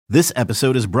This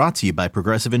episode is brought to you by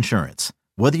Progressive Insurance.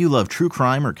 Whether you love true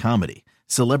crime or comedy,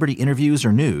 celebrity interviews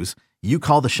or news, you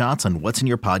call the shots on what's in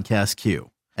your podcast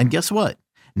queue. And guess what?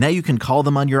 Now you can call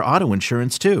them on your auto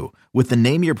insurance too with the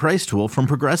Name Your Price tool from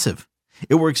Progressive.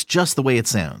 It works just the way it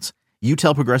sounds. You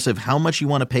tell Progressive how much you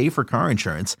want to pay for car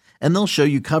insurance, and they'll show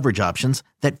you coverage options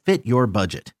that fit your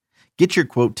budget. Get your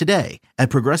quote today at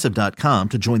Progressive.com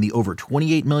to join the over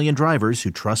 28 million drivers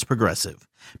who trust Progressive.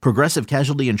 Progressive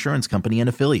Casualty Insurance Company and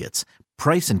Affiliates.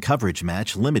 Price and coverage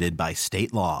match limited by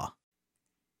state law.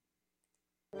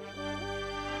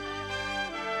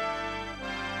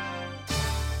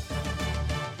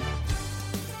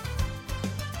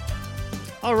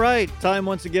 All right, time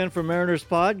once again for Mariners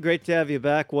Pod. Great to have you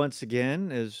back once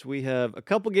again as we have a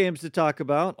couple games to talk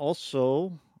about.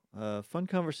 Also, a fun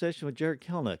conversation with Jarred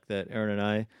Kelenic that Aaron and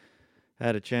I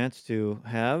had a chance to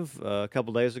have a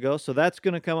couple days ago. So that's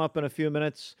going to come up in a few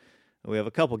minutes. We have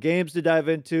a couple games to dive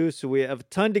into, so we have a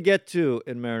ton to get to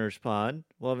in Mariners Pod.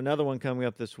 We'll have another one coming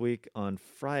up this week on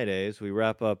Fridays. We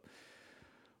wrap up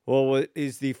what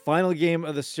is the final game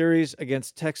of the series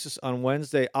against Texas on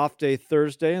Wednesday, off day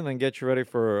Thursday, and then get you ready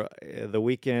for the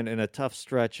weekend in a tough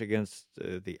stretch against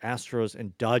the Astros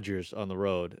and Dodgers on the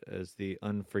road as the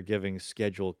unforgiving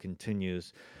schedule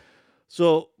continues.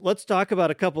 So let's talk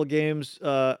about a couple of games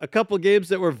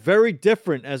that were very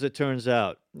different, as it turns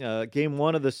out. Game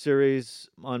one of the series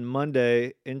on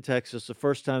Monday in Texas, the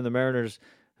first time the Mariners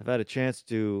have had a chance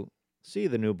to see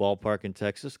the new ballpark in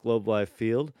Texas, Globe Life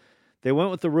Field. They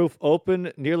went with the roof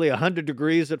open, nearly 100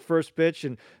 degrees at first pitch,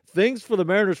 and things for the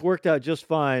Mariners worked out just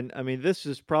fine. I mean, this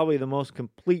is probably the most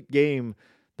complete game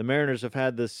the Mariners have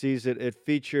had this season. It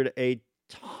featured a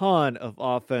ton of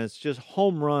offense, just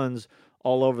home runs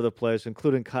all over the place,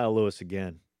 including Kyle Lewis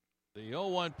again. The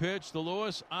 0-1 pitch to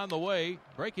Lewis on the way.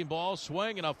 Breaking ball,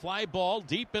 swing, and a fly ball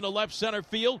deep into left center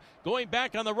field. Going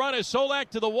back on the run is Solak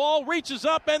to the wall, reaches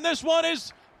up, and this one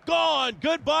is gone.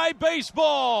 Goodbye,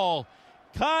 baseball.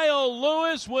 Kyle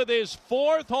Lewis with his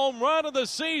fourth home run of the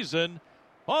season.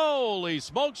 Holy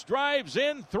smokes, drives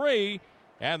in 3.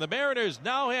 And the Mariners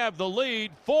now have the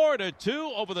lead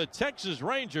 4-2 over the Texas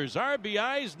Rangers.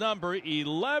 RBIs number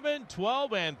 11,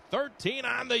 12, and 13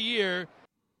 on the year.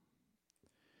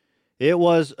 It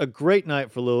was a great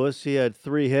night for Lewis. He had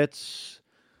 3 hits,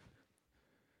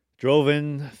 drove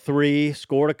in 3,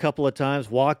 scored a couple of times,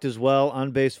 walked as well, on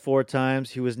base 4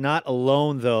 times. He was not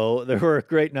alone, though. There were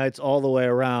great nights all the way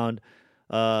around.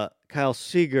 Kyle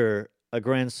Seager, a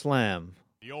grand slam.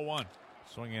 The 0-1.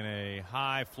 Swinging a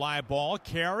high fly ball,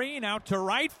 carrying out to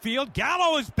right field.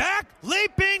 Gallo is back,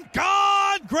 leaping,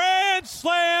 gone! Grand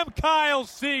slam, Kyle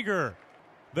Seager.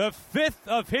 The 5th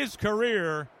of his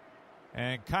career,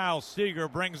 and Kyle Seager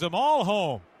brings them all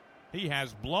home. He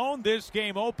has blown this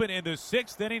game open in the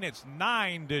 6th inning. It's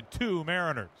 9-2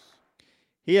 Mariners.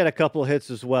 He had a couple of hits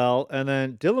as well, and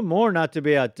then Dylan Moore, not to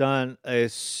be outdone, a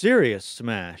serious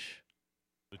smash.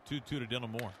 The 2-2 to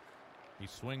Dylan Moore. He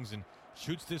swings and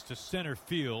shoots this to center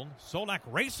field. Solak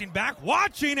racing back,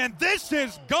 watching, and this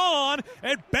is gone.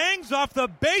 It bangs off the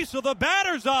base of the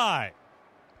batter's eye.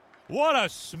 What a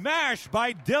smash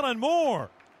by Dylan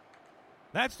Moore.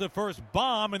 That's the first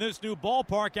bomb in this new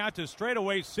ballpark out to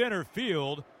straightaway center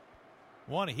field.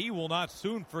 One he will not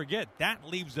soon forget. That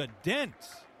leaves a dent.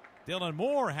 Dylan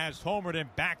Moore has homered in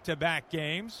back-to-back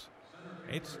games.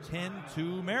 It's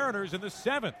 10-2 Mariners in the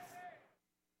 7th.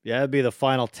 Yeah, it'd be the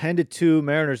final 10-2.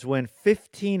 Mariners win,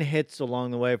 15 hits along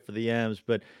the way for the M's,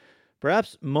 but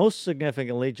perhaps most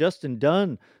significantly, Justin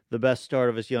Dunn, the best start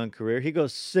of his young career. He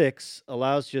goes 6,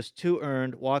 allows just 2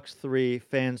 earned, walks 3,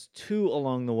 fans 2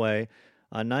 along the way,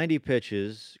 90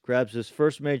 pitches, grabs his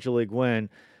first major league win.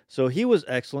 So he was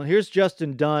excellent. Here's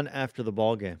Justin Dunn after the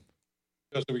ball game.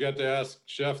 Justin, we got to ask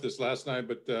Chef this last night,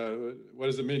 but what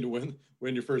does it mean to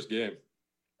win your first game?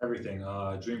 Everything.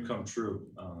 Dream come true.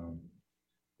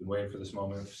 Been waiting for this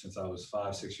moment since I was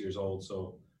 5-6 years old.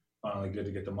 So finally good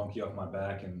to get the monkey off my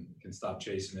back and can stop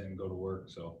chasing it and go to work.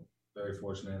 So very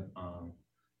fortunate.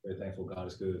 Very thankful God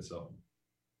is good. So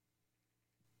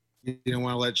you don't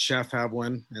want to let Chef have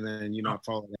one and then you not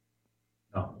follow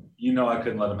that. No, I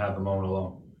couldn't let him have the moment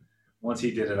alone. Once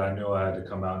he did it, I knew I had to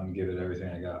come out and give it everything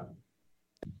I got.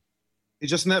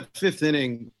 Just in that 5th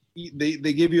inning,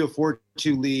 they give you a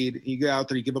 4-2 lead. You go out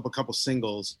there, you give up a couple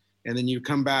singles, and then you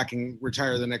come back and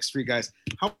retire the next 3 guys.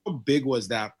 How big was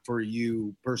that for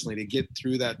you personally to get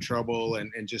through that trouble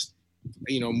and just,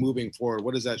 moving forward?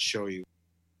 What does that show you?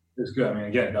 It's good. I mean,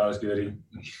 again, God is good.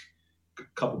 A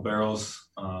couple barrels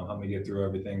helped me get through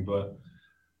everything, but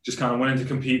just kind of went into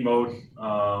compete mode,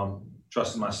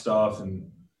 trusted my stuff, and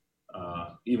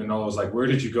even though it was like, where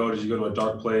did you go? Did you go to a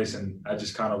dark place? And I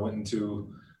just kind of went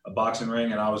into a boxing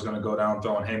ring, and I was going to go down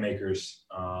throwing haymakers.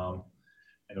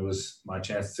 And it was my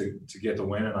chance to get the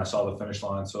win, and I saw the finish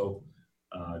line. So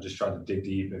just tried to dig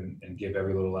deep and give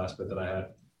every little last bit that I had.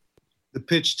 The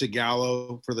pitch to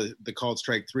Gallo for the called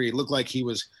strike 3, it looked like he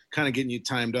was kind of getting you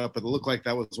timed up, but it looked like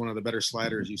that was one of the better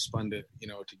sliders you spun it,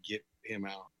 to get him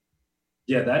out.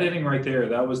 Yeah, that inning right there,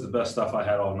 that was the best stuff I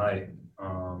had all night.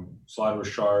 Slide was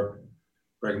sharp,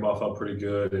 breaking ball felt pretty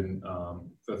good, and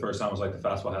for the first time it was like the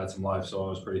fastball had some life, so I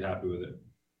was pretty happy with it.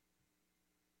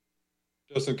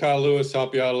 Justin, Kyle Lewis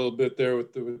helped you out a little bit there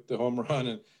with the home run,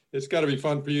 and it's got to be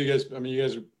fun for you guys. I mean, you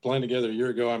guys were playing together a year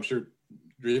ago. I'm sure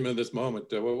dreaming of this moment.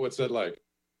 What's that like?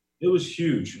 It was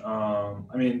huge. I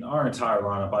mean, our entire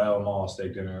lineup, I owe them all a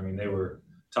steak dinner. I mean, they were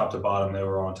top to bottom. They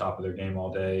were on top of their game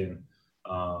all day, and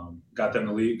got them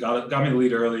the lead. Got me the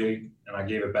lead early, and I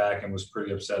gave it back and was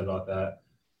pretty upset about that.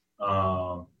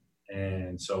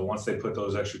 And so once they put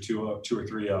those extra two or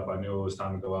three up, I knew it was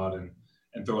time to go out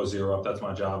and throw a 0 up. That's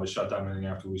my job, is shut down anything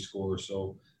after we score.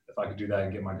 So if I could do that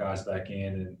and get my guys back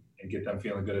in and get them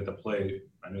feeling good at the plate,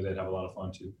 I knew they'd have a lot of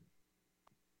fun too.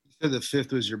 You said the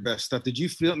 5th was your best stuff. Did you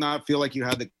not feel like you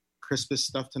had the crispest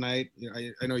stuff tonight?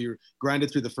 I know you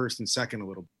grinded through the 1st and 2nd a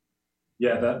little bit.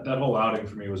 Yeah, that whole outing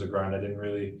for me was a grind.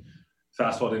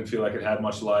 Fastball didn't feel like it had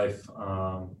much life.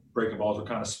 Breaking balls were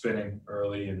kind of spinning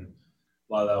early, and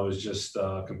a lot of that was just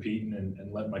competing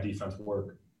and letting my defense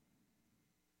work.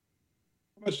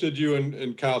 How much did you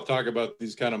and Kyle talk about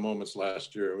these kind of moments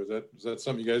last year? Was that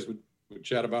something you guys would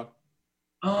chat about?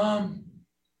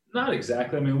 Not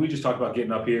exactly. I mean, we just talked about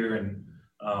getting up here and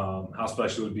how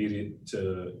special it would be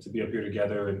to be up here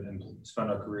together and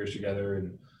spend our careers together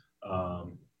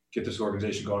and get this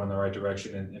organization going in the right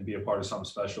direction and be a part of something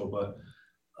special. But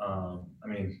I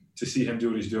mean, to see him do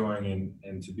what he's doing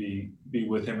and to be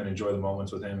with him and enjoy the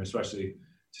moments with him, especially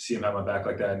to see him have my back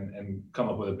like that and come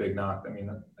up with a big knock. I mean,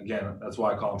 again, that's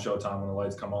why I call him Showtime. When the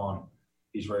lights come on,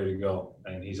 he's ready to go,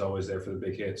 and he's always there for the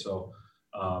big hit. So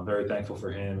very thankful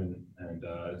for him, and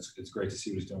it's great to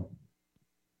see what he's doing.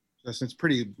 Justin, it's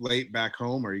pretty late back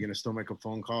home. Are you going to still make a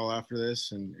phone call after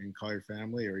this and call your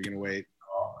family, or are you going to wait?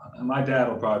 My dad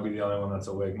will probably be the only one that's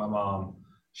awake. My mom,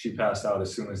 she passed out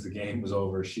as soon as the game was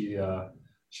over. She had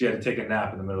to take a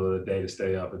nap in the middle of the day to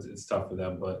stay up. It's tough for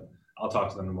them, but I'll talk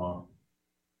to them tomorrow.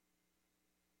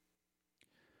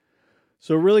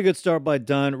 So really good start by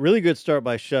Dunn, really good start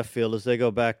by Sheffield as they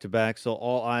go back-to-back. So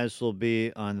all eyes will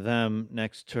be on them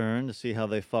next turn to see how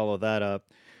they follow that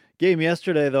up. Game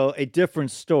yesterday, though, a different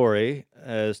story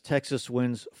as Texas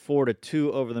wins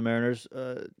 4-2 over the Mariners.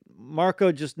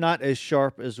 Marco just not as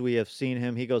sharp as we have seen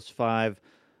him. He goes 5,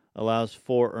 allows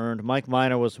 4 earned. Mike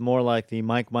Minor was more like the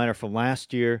Mike Minor from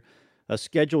last year, a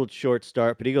scheduled short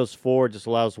start, but he goes 4, just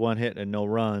allows 1 hit and no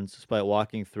runs, despite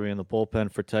walking 3 in the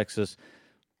bullpen for Texas.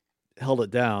 Held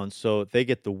it down, so they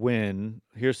get the win.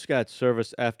 Here's Scott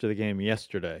Service after the game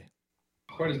yesterday.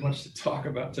 Quite as much to talk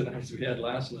about tonight as we had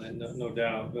last night, no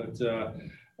doubt. But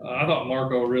I thought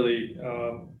Marco really,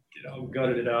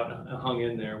 gutted it out and hung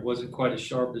in there. Wasn't quite as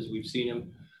sharp as we've seen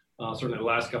him, certainly the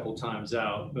last couple of times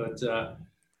out. But a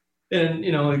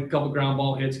couple ground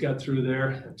ball hits got through there,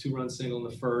 a 2-run single in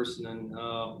the first, and then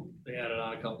they added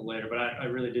on a couple later. But I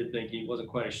really did think he wasn't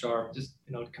quite as sharp, just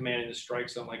commanding the strike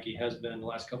zone like he has been the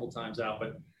last couple of times out.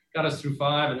 But got us through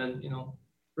 5, and then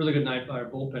really good night by our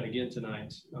bullpen again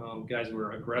tonight. Guys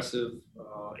were aggressive,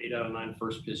 8 out of 9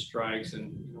 first pitch strikes,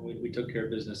 and we took care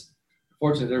of business.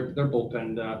 Fortunately, their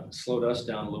bullpen slowed us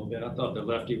down a little bit. I thought the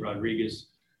lefty Rodriguez,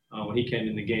 when he came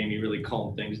in the game, he really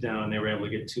calmed things down, and they were able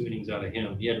to get 2 innings out of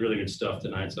him. He had really good stuff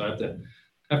tonight, so I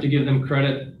have to give them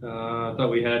credit. I thought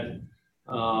we had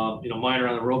Minor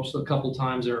on the ropes a couple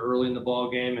times there early in the ball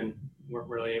game, and weren't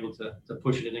really able to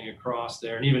push anything across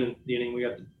there. And even in the inning, we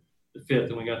got the 5th,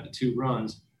 and we got the 2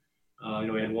 runs.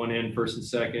 We had 1 in, 1st and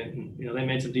 2nd, and they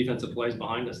made some defensive plays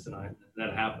behind us tonight.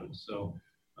 That happened. So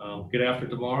get after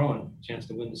tomorrow and a chance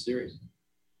to win the series.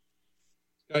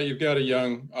 You've got a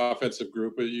young offensive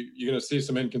group, but you're going to see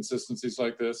some inconsistencies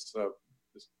like this.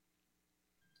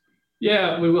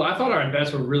 Yeah, we will. I thought our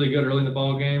at-bats were really good early in the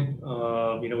ball game.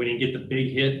 We didn't get the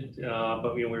big hit,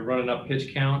 but we were running up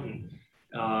pitch count, and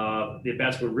the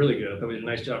at-bats were really good. I thought we did a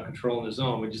nice job controlling the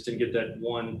zone. We just didn't get that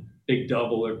one big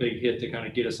double or big hit to kind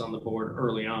of get us on the board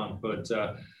early on. But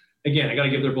again, I got to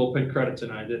give their bullpen credit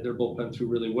tonight. Their bullpen threw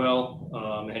really well.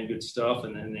 They had good stuff,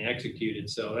 and then they executed.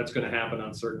 So that's going to happen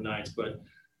on certain nights. But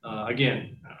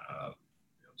again,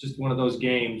 just one of those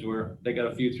games where they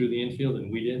got a few through the infield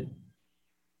and we did.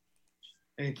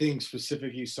 Anything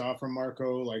specific you saw from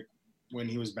Marco, like when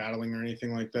he was battling or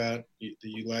anything like that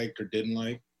you liked or didn't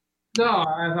like? No,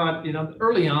 I thought,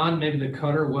 early on, maybe the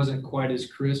cutter wasn't quite as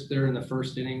crisp there in the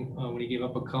first inning when he gave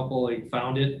up a couple. He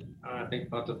found it, I think,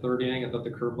 about the third inning. I thought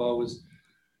the curveball was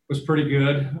pretty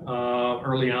good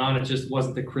early on. It just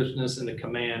wasn't the crispness and the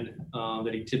command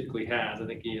that he typically has. I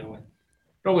think,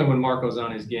 probably when Marco's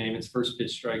on his game, it's first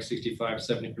pitch strike 65,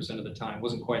 70% of the time.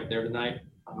 Wasn't quite there tonight.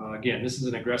 Again, this is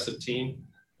an aggressive team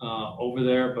over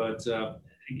there, but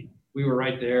we were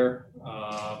right there,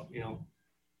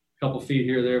 couple feet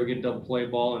here or there, we get a double play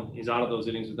ball, and he's out of those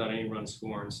innings without any runs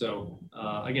scored. So,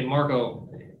 again, Marco,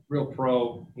 real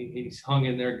pro. He's hung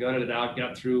in there, gutted it out,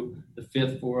 got through the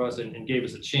fifth for us, and gave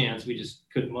us a chance. We just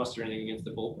couldn't muster anything against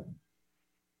the bullpen.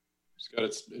 Scott,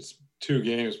 it's 2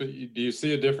 games, but do you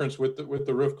see a difference with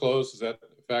the roof closed? Is that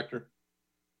a factor?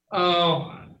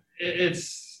 Oh,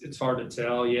 it's hard to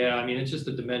tell. Yeah, I mean, it's just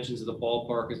the dimensions of the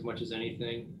ballpark as much as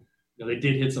anything. They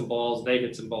did hit some balls. They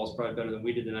hit some balls probably better than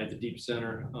we did tonight. The deep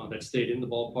center that stayed in the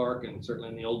ballpark, and certainly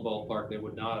in the old ballpark, they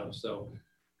would not have. So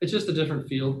it's just a different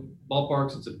field.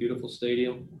 Ballparks, it's a beautiful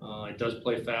stadium. It does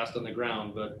play fast on the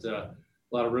ground, but a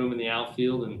lot of room in the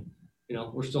outfield, and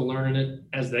we're still learning it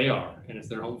as they are, and it's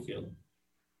their home field.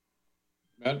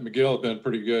 Matt McGill has been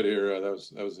pretty good here. That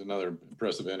was another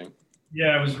impressive inning.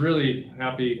 Yeah, I was really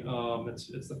happy.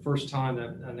 It's the first time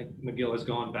that I think McGill has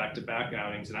gone back-to-back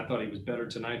outings, and I thought he was better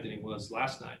tonight than he was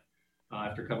last night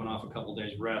after coming off a couple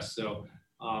days rest. So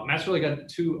Matt's really got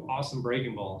 2 awesome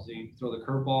breaking balls. He can throw the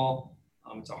curveball.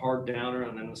 It's a hard downer,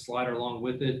 and then the slider along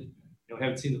with it. We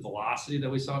haven't seen the velocity that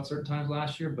we saw at certain times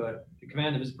last year, but the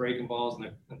command of his breaking balls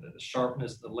and the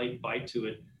sharpness, the late bite to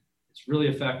it, it's really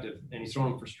effective, and he's throwing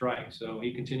them for strikes. So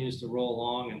he continues to roll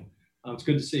along, and it's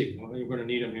good to see. We're going to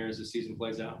need him here as the season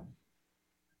plays out.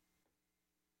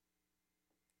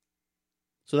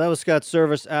 So that was Scott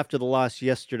Service after the loss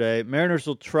yesterday. Mariners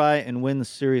will try and win the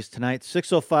series tonight.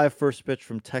 6:05 first pitch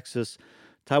from Texas.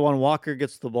 Taijuan Walker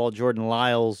gets the ball. Jordan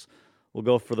Lyles will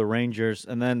go for the Rangers.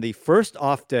 And then the first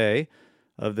off day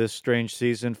of this strange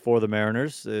season for the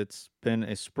Mariners. It's been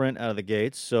a sprint out of the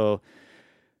gates, so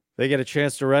they get a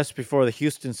chance to rest before the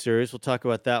Houston series. We'll talk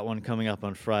about that one coming up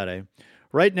on Friday.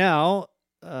 Right now,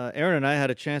 Aaron and I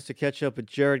had a chance to catch up with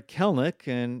Jarred Kelenic,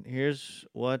 and here's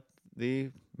what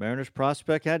the Mariners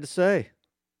prospect had to say.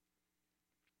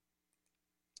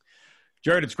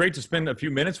 Jarred, it's great to spend a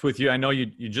few minutes with you. I know you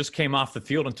just came off the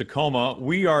field in Tacoma.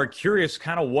 We are curious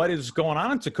kind of what is going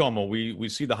on in Tacoma. We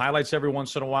see the highlights every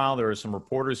once in a while. There are some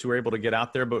reporters who are able to get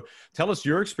out there. But tell us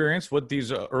your experience, what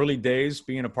these early days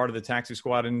being a part of the taxi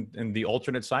squad and the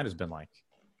alternate side has been like.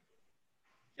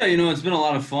 Yeah, it's been a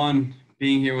lot of fun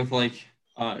being here with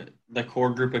the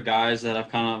core group of guys that I've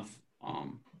kind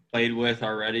of played with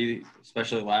already,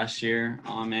 especially last year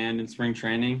and in spring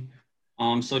training.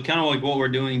 So kind of like what we're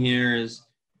doing here is,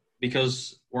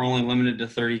 because we're only limited to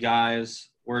 30 guys,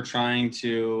 we're trying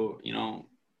to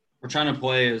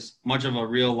play as much of a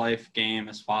real life game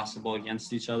as possible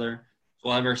against each other. So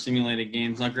we'll have our simulated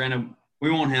games. Now, granted,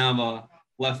 we won't have a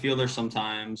left fielder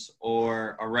sometimes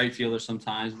or a right fielder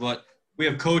sometimes, but we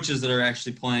have coaches that are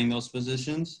actually playing those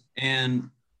positions, and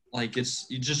you're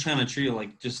just trying to treat it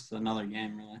like just another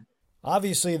game, really.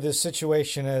 Obviously, the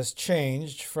situation has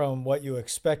changed from what you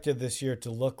expected this year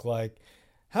to look like.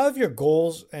 How have your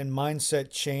goals and mindset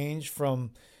changed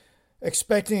from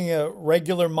expecting a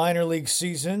regular minor league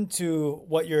season to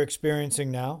what you're experiencing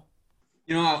now?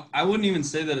 I wouldn't even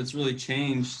say that it's really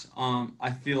changed. I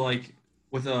feel like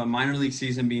with a minor league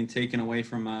season being taken away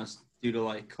from us due to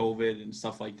COVID and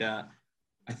stuff like that,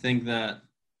 I think that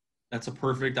that's a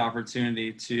perfect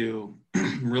opportunity to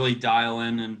really dial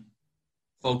in and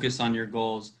focus on your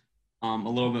goals a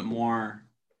little bit more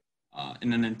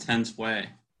in an intense way,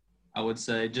 I would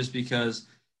say, just because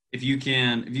if you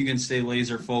can stay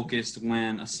laser focused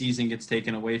when a season gets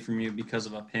taken away from you because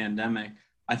of a pandemic,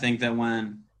 I think that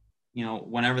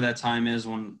whenever that time is,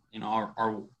 when our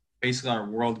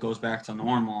world goes back to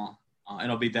normal,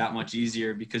 it'll be that much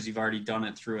easier because you've already done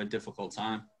it through a difficult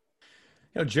time.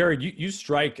 Jarred, you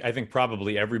strike, I think,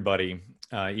 probably everybody,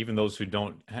 even those who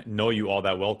don't know you all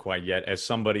that well quite yet, as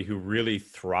somebody who really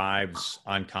thrives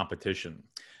on competition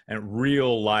and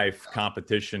real life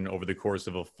competition over the course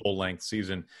of a full length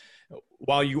season.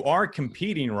 While you are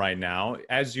competing right now,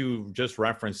 as you just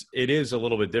referenced, it is a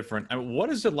little bit different. What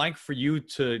is it like for you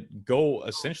to go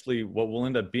essentially what will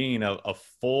end up being a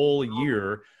full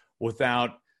year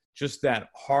without just that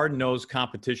hard-nosed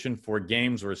competition for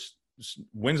games where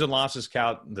wins and losses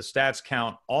count, the stats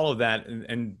count, all of that,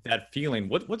 and that feeling?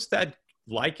 What's that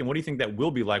like, and what do you think that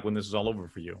will be like when this is all over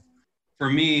for you? For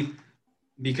me,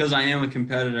 because I am a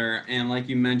competitor, and like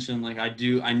you mentioned,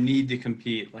 I need to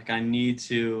compete. I need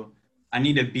to I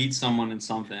need to beat someone in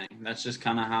something. That's just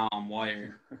kind of how I'm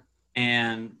wired.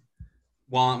 And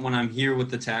when I'm here with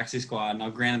the taxi squad, now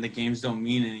granted the games don't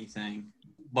mean anything,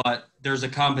 but there's a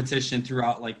competition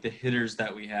throughout like the hitters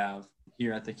that we have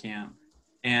here at the camp.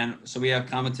 And so we have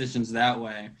competitions that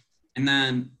way. And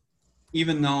then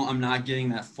even though I'm not getting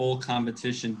that full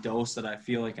competition dose that I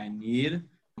feel like I need,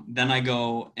 then I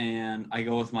go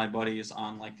with my buddies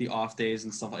on like the off days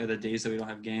and stuff, like the days that we don't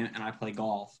have game, and I play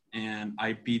golf and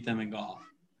I beat them in golf.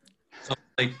 So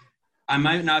like I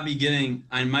might not be getting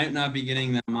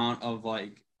the amount of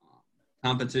like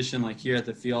competition like here at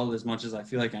the field as much as I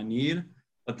feel like I need,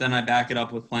 but then I back it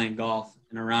up with playing golf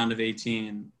in a round of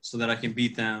 18 so that I can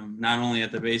beat them not only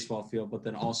at the baseball field, but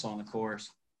then also on the course.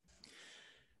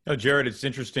 You know, Jared, it's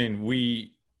interesting.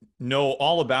 We know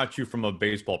all about you from a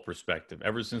baseball perspective.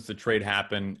 Ever since the trade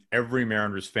happened, every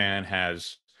Mariners fan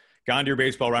has gone to your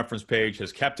Baseball Reference page,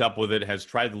 has kept up with it, has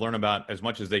tried to learn about as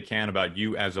much as they can about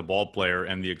you as a ball player,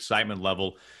 and the excitement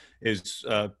level is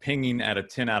pinging at a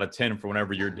 10 out of 10 for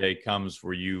whenever your day comes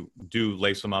where you do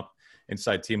lace them up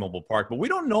inside T-Mobile Park. But we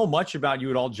don't know much about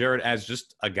you at all, Jared, as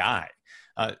just a guy.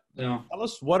 Tell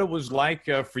us what it was like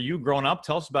for you growing up.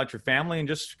 Tell us about your family and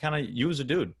just kind of you as a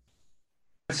dude.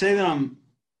 I'd say that I'm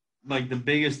like the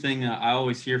biggest thing that I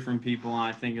always hear from people, and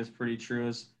I think is pretty true,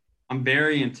 is I'm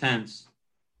very intense.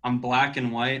 I'm black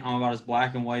and white. I'm about as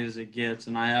black and white as it gets.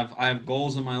 And I have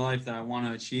goals in my life that I want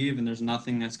to achieve, and there's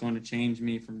nothing that's going to change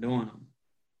me from doing them.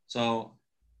 So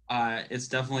it's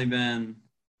definitely been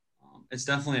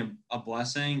a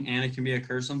blessing, and it can be a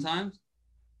curse sometimes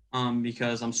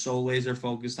because I'm so laser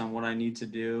focused on what I need to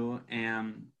do.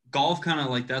 And golf kind of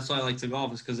like, that's why I like to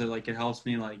golf, is because it helps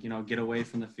me like, get away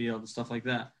from the field and stuff like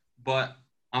that. But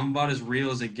I'm about as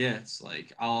real as it gets.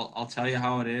 Like I'll tell you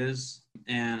how it is.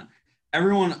 And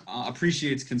everyone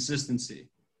appreciates consistency.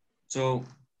 So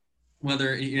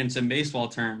whether it's in baseball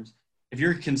terms, if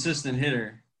you're a consistent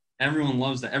hitter, everyone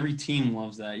loves that. Every team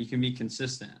loves that. You can be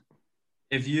consistent.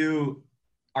 If you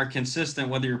are consistent,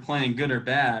 whether you're playing good or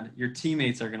bad, your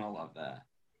teammates are going to love that.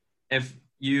 If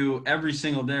you every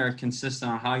single day are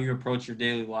consistent on how you approach your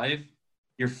daily life,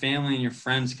 your family and your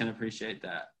friends can appreciate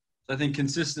that. So I think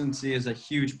consistency is a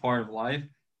huge part of life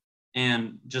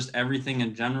and just everything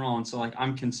in general. And so like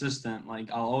I'm consistent. Like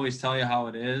I'll always tell you how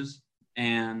it is,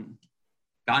 and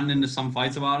gotten into some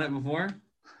fights about it before,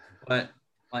 but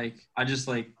like I just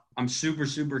like I'm super,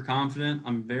 super confident.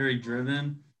 I'm very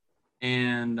driven,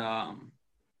 and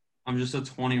I'm just a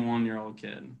 21-year-old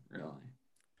kid, really.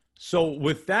 So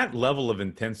with that level of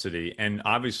intensity and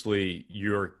obviously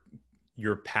your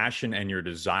passion and your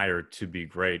desire to be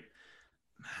great,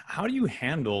 how do you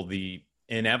handle the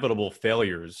inevitable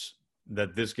failures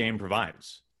that this game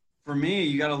provides? For me,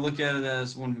 you got to look at it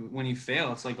as when you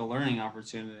fail, it's like a learning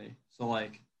opportunity. So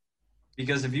like,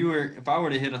 because if I were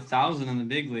to hit 1,000 in the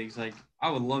big leagues, like I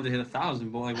would love to hit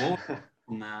 1,000, but like what would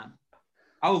from that?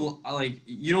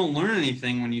 You don't learn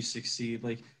anything when you succeed.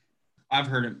 Like I've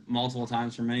heard it multiple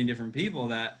times from many different people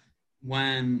that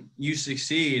when you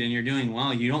succeed and you're doing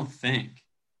well, you don't think.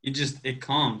 It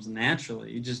comes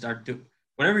naturally. You just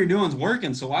whatever you're doing is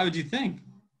working. So why would you think?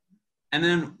 And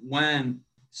then when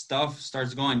stuff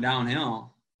starts going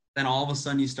downhill, then all of a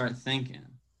sudden you start thinking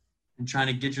and trying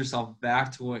to get yourself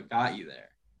back to what got you there.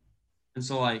 And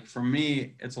so like for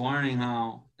me, it's learning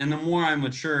how, and the more I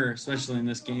mature, especially in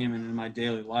this game and in my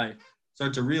daily life,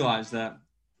 start to realize that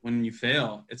when you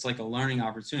fail, it's like a learning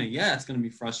opportunity. Yeah, it's going to be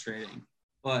frustrating,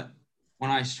 but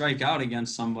when I strike out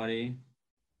against somebody,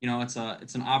 it's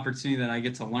an opportunity that I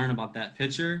get to learn about that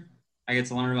pitcher. I get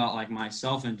to learn about like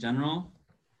myself in general,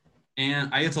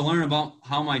 and I get to learn about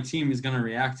how my team is going to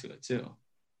react to it too.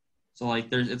 So like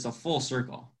it's a full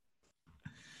circle.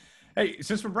 Hey,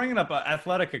 since we're bringing up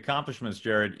athletic accomplishments,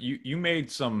 Jared, you made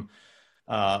some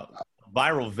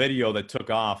viral video that took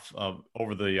off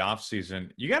over the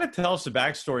offseason. You got to tell us the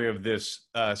backstory of this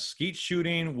skeet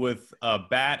shooting with a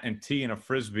bat and tee and a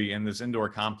Frisbee in this indoor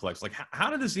complex. Like, how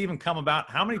did this even come about?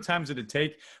 How many times did it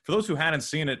take? For those who hadn't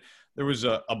seen it, there was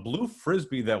a blue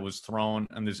Frisbee that was thrown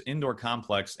in this indoor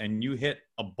complex, and you hit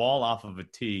a ball off of a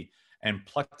tee and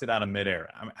plucked it out of midair.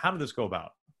 I mean, how did this go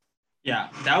about? Yeah,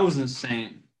 that was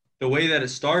insane. The way that it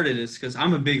started is because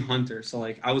I'm a big hunter. So,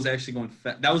 like, I was actually going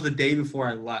that was the day before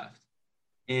I left.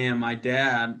 And my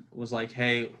dad was like,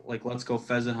 hey, like, let's go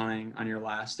pheasant hunting on your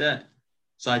last day.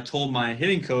 So I told my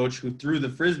hitting coach who threw the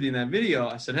Frisbee in that video,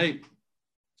 I said, hey,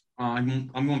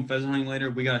 I'm going pheasant hunting later.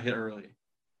 We got to hit early.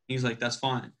 He's like, that's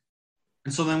fine.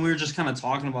 And so then we were just kind of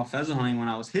talking about pheasant hunting when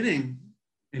I was hitting.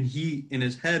 And he, in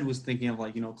his head, was thinking of,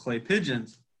 like, clay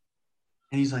pigeons.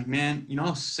 And he's like, man, you know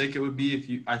how sick it would be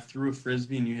if I threw a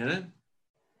Frisbee and you hit it?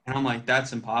 And I'm like,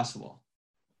 that's impossible.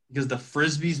 because the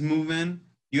Frisbee's moving.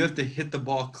 You have to hit the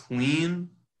ball clean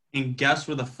and guess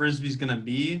where the Frisbee's going to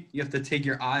be. You have to take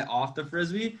your eye off the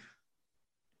Frisbee.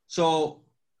 So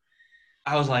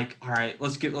I was like, all right,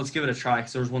 let's give it a try.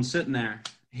 Because there was one sitting there.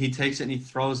 He takes it and he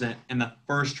throws it. And the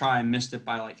first try, I missed it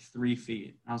by like 3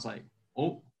 feet. And I was like,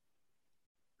 oh.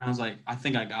 And I was like, I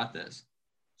think I got this.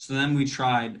 So then we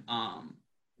tried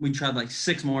like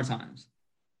 6 more times.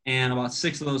 And about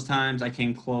 6 of those times I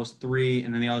came close, 3.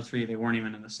 And then the other 3, they weren't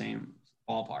even in the same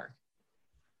ballpark.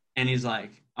 And he's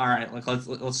like, all right, like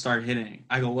let's start hitting.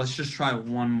 I go, let's just try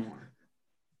one more.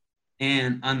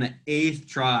 And on the 8th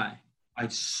try, I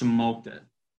smoked it.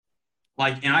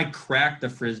 And I cracked the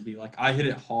Frisbee. Like, I hit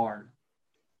it hard.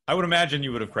 I would imagine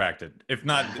you would have cracked it, if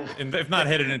not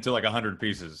hit it into like 100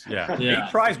 pieces. Yeah. 8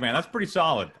 tries, man. That's pretty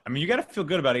solid. I mean, you got to feel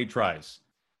good about 8 tries.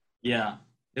 Yeah,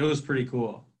 it was pretty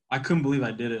cool. I couldn't believe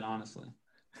I did it, honestly.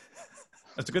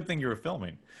 That's a good thing you were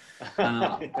filming. I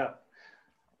know. Yeah.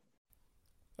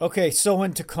 Okay, so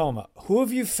in Tacoma, who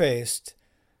have you faced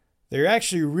that you're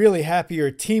actually really happy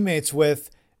you're teammates with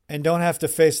and don't have to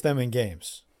face them in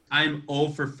games? I'm 0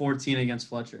 for 14 against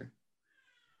Fletcher.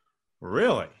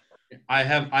 Really? I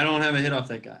don't have a hit off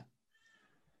that guy.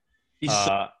 He's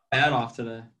so bad off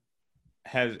today.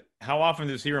 How often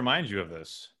does he remind you of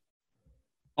this?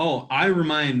 Oh, I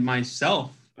remind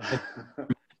myself.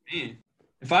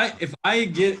 If I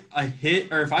get a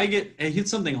hit or if I hit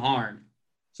something hard,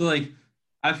 so like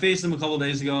I faced him a couple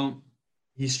days ago,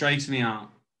 he strikes me out,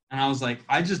 and I was like,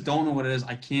 I just don't know what it is.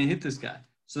 I can't hit this guy.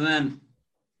 So then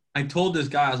I told this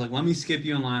guy, I was like, let me skip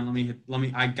you in line.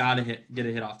 I gotta get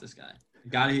a hit off this guy. I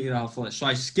gotta hit it off Fletcher. So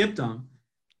I skipped him,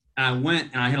 and I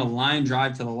went and I hit a line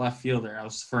drive to the left fielder. I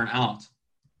was for an out.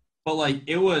 But, like,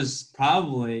 it was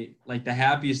probably, like, the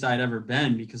happiest I'd ever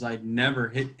been because I'd never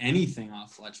hit anything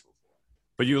off Fletcher before.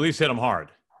 But you at least hit him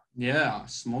hard. Yeah,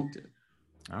 smoked it.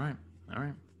 All right.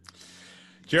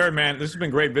 Jared, man, this has been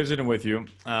great visiting with you.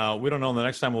 We don't know the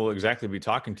next time we'll exactly be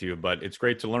talking to you, but it's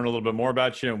great to learn a little bit more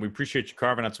about you, and we appreciate you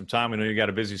carving out some time. We know you got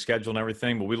a busy schedule and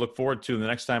everything, but we look forward to the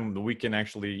next time that we can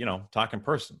actually, talk in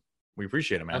person. We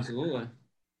appreciate it, man. Absolutely.